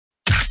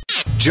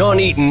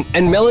John Eaton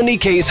and Melanie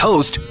Kay's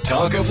host,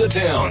 Talk of the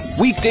Town,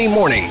 weekday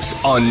mornings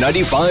on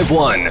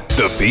 95.1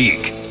 The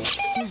Peak.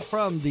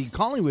 From the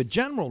Collingwood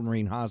General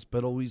Marine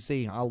Hospital, we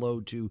say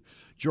hello to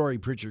Jory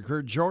Pritchard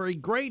Kerr. Jory,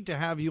 great to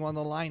have you on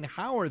the line.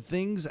 How are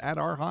things at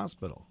our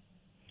hospital?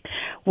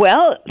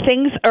 Well,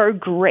 things are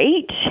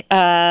great.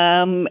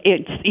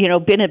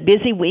 It's, been a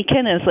busy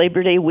weekend, as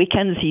Labor Day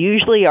weekends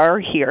usually are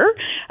here.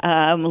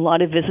 A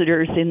lot of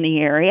visitors in the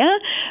area,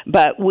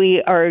 but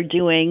we are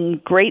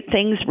doing great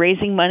things,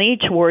 raising money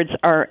towards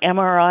our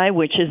MRI,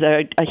 which is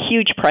a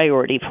huge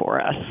priority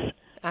for us.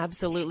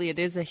 Absolutely. It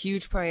is a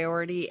huge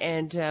priority,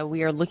 and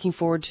we are looking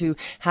forward to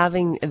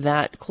having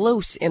that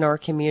close in our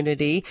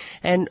community.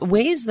 And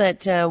ways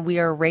that we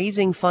are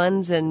raising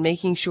funds and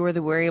making sure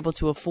that we're able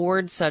to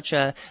afford such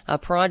a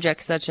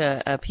project, such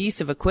a piece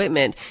of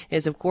equipment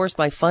is, of course,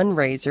 by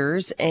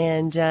fundraisers.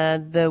 And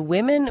the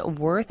Women,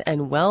 Worth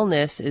and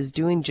Wellness is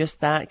doing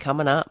just that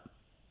coming up.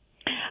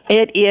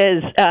 It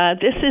is.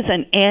 This is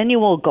an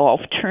annual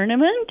golf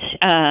tournament,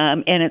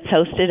 and it's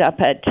hosted up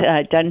at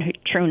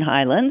Duntroon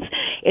Highlands.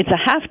 It's a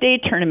half-day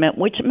tournament,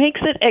 which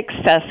makes it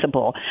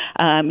accessible.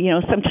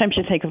 Sometimes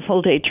you think a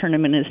full-day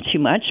tournament is too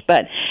much,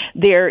 but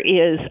there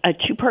is a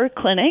two-part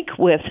clinic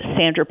with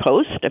Sandra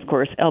Post, of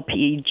course,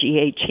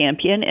 LPGA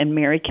champion, and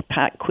Mary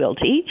Pat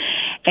Quilty,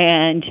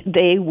 and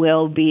they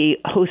will be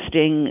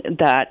hosting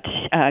that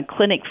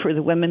clinic for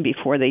the women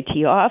before they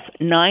tee off.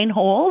 9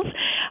 holes.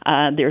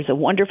 There's a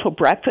wonderful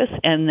breakfast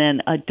and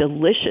then a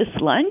delicious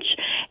lunch.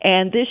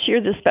 And this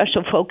year the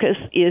special focus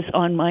is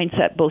on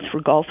mindset, both for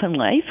golf and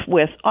life,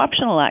 with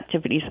optional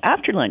activities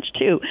after lunch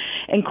too,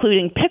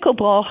 including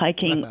pickleball,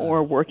 hiking,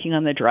 or working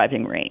on the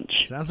driving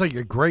range. Sounds like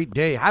a great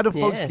day. How do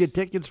folks get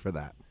tickets for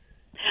that?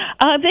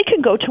 They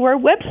can go to our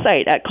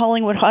website at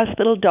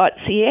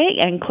collingwoodhospital.ca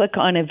and click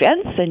on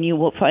events, and you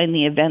will find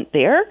the event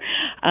there.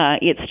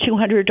 It's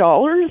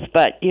 $200,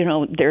 but,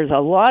 there's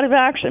a lot of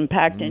action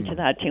packed into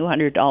that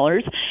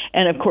 $200.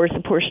 And, of course,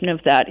 a portion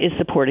of that is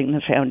supporting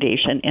the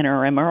foundation in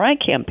our MRI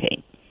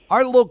campaign.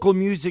 Our local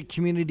music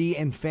community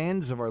and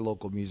fans of our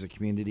local music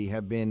community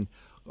have been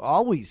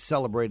always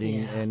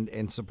celebrating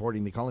and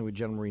supporting the Collingwood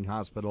General Marine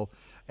Hospital.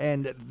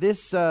 And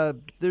this,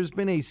 there's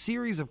been a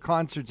series of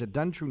concerts at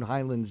Duntroon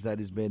Highlands that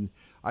has been,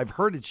 I've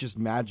heard it's just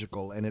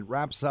magical, and it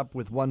wraps up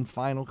with one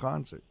final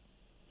concert.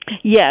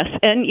 Yes,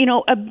 and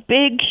a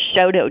big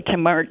shout out to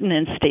Martin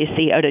and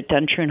Stacy out at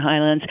Duntroon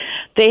Highlands.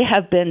 They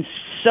have been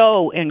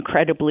so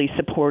incredibly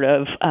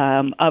supportive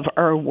of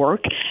our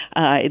work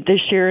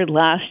this year,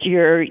 last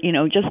year,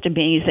 just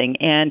amazing.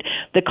 And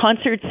the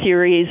concert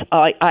series,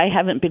 I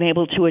haven't been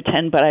able to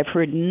attend, but I've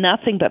heard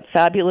nothing but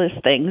fabulous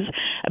things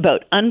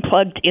about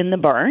Unplugged in the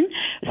Barn.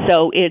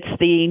 So it's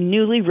the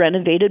newly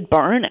renovated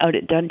barn out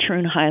at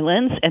Duntroon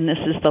Highlands, and this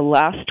is the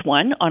last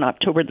one on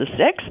October the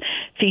 6th,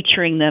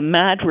 featuring the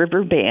Mad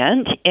River Band.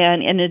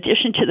 And in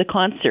addition to the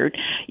concert,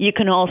 you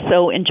can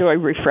also enjoy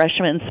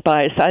refreshments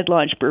by Side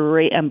Lodge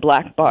Brewery and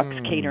Black Box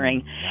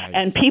Catering. Nice.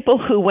 And people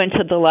who went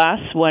to the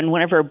last one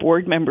of our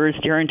board members,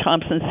 Darren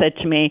Thompson, said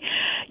to me,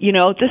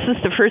 this is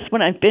the first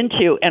one I've been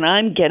to, and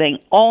I'm getting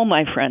all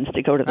my friends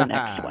to go to the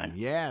next one.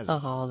 Yes.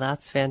 Oh,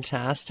 that's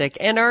fantastic.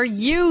 And our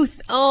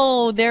youth,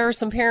 there are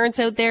some parents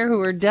out there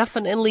who are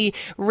definitely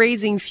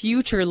raising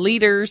future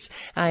leaders.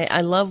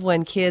 I love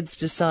when kids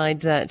decide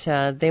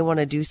that they want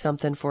to do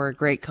something for a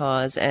great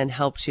cause and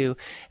help to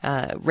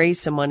raise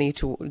some money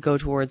to go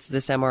towards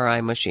this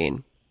MRI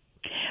machine.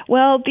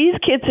 Well, these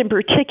kids in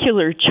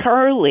particular,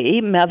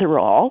 Charlie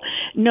Metherall,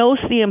 knows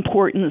the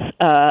importance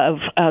of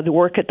the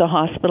work at the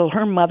hospital.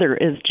 Her mother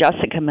is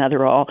Jessica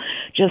Metherall,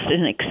 just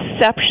an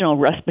exceptional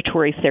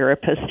respiratory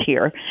therapist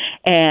here.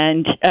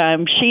 And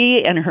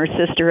she and her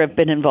sister have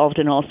been involved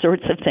in all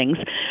sorts of things.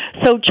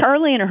 So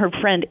Charlie and her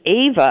friend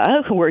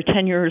Ava, who are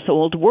 10 years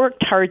old,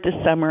 worked hard this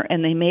summer,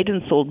 and they made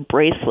and sold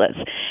bracelets.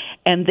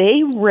 And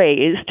they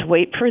raised,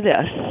 wait for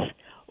this,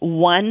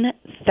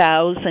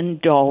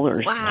 $1,000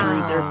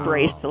 through their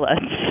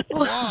bracelets.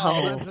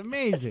 Wow, that's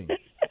amazing.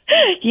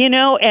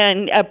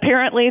 And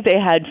apparently they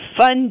had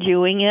fun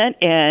doing it,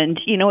 and,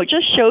 it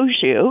just shows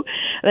you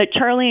that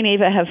Charlie and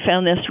Ava have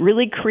found this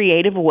really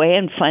creative way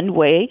and fun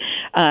way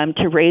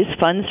to raise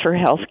funds for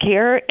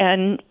healthcare,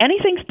 and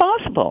anything's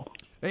possible.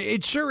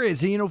 It sure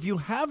is. If you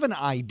have an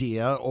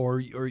idea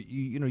or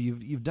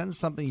you've done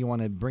something you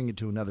want to bring it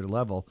to another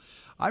level,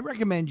 I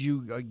recommend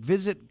you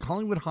visit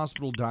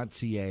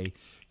collingwoodhospital.ca,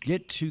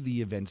 get to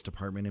the events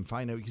department and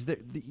find out, because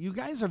you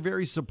guys are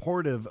very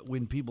supportive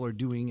when people are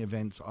doing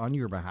events on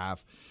your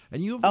behalf,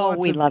 and you have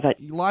love it.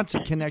 Lots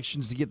of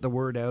connections to get the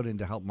word out and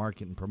to help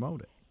market and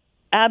promote it.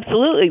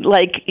 Absolutely,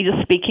 like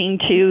just speaking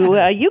to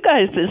you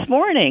guys this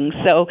morning.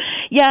 So,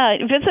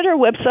 visit our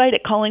website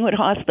at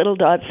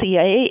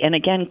collingwoodhospital.ca, and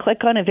again,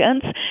 click on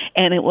events,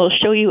 and it will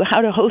show you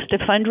how to host a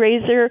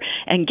fundraiser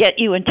and get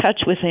you in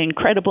touch with the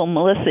incredible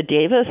Melissa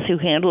Davis, who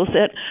handles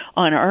it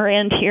on our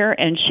end here,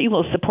 and she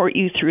will support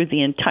you through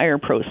the entire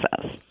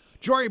process.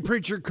 Jory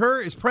Pritchard Kerr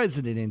is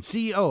president and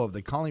CEO of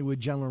the Collingwood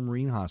General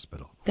Marine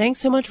Hospital. Thanks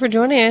so much for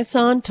joining us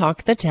on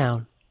Talk the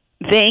Town.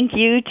 Thank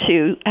you,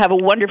 too. Have a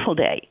wonderful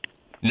day.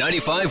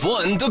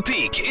 95.1 The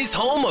Peak is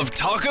home of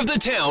Talk of the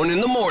Town in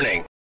the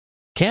morning.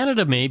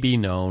 Canada may be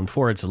known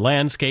for its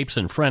landscapes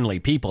and friendly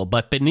people,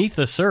 but beneath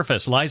the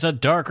surface lies a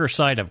darker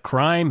side of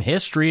crime,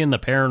 history, and the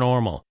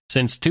paranormal.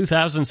 Since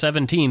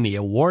 2017, the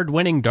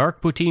award-winning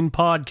Dark Poutine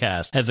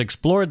podcast has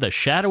explored the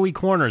shadowy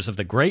corners of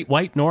the Great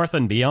White North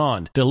and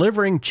beyond,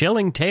 delivering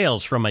chilling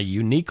tales from a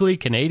uniquely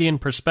Canadian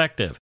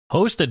perspective.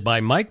 Hosted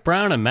by Mike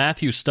Brown and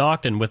Matthew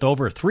Stockton with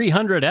over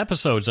 300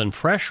 episodes and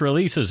fresh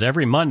releases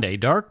every Monday,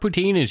 Dark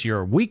Poutine is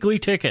your weekly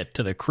ticket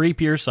to the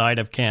creepier side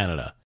of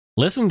Canada.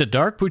 Listen to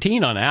Dark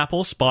Poutine on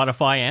Apple,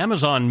 Spotify,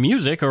 Amazon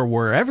Music, or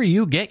wherever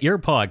you get your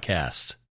podcasts.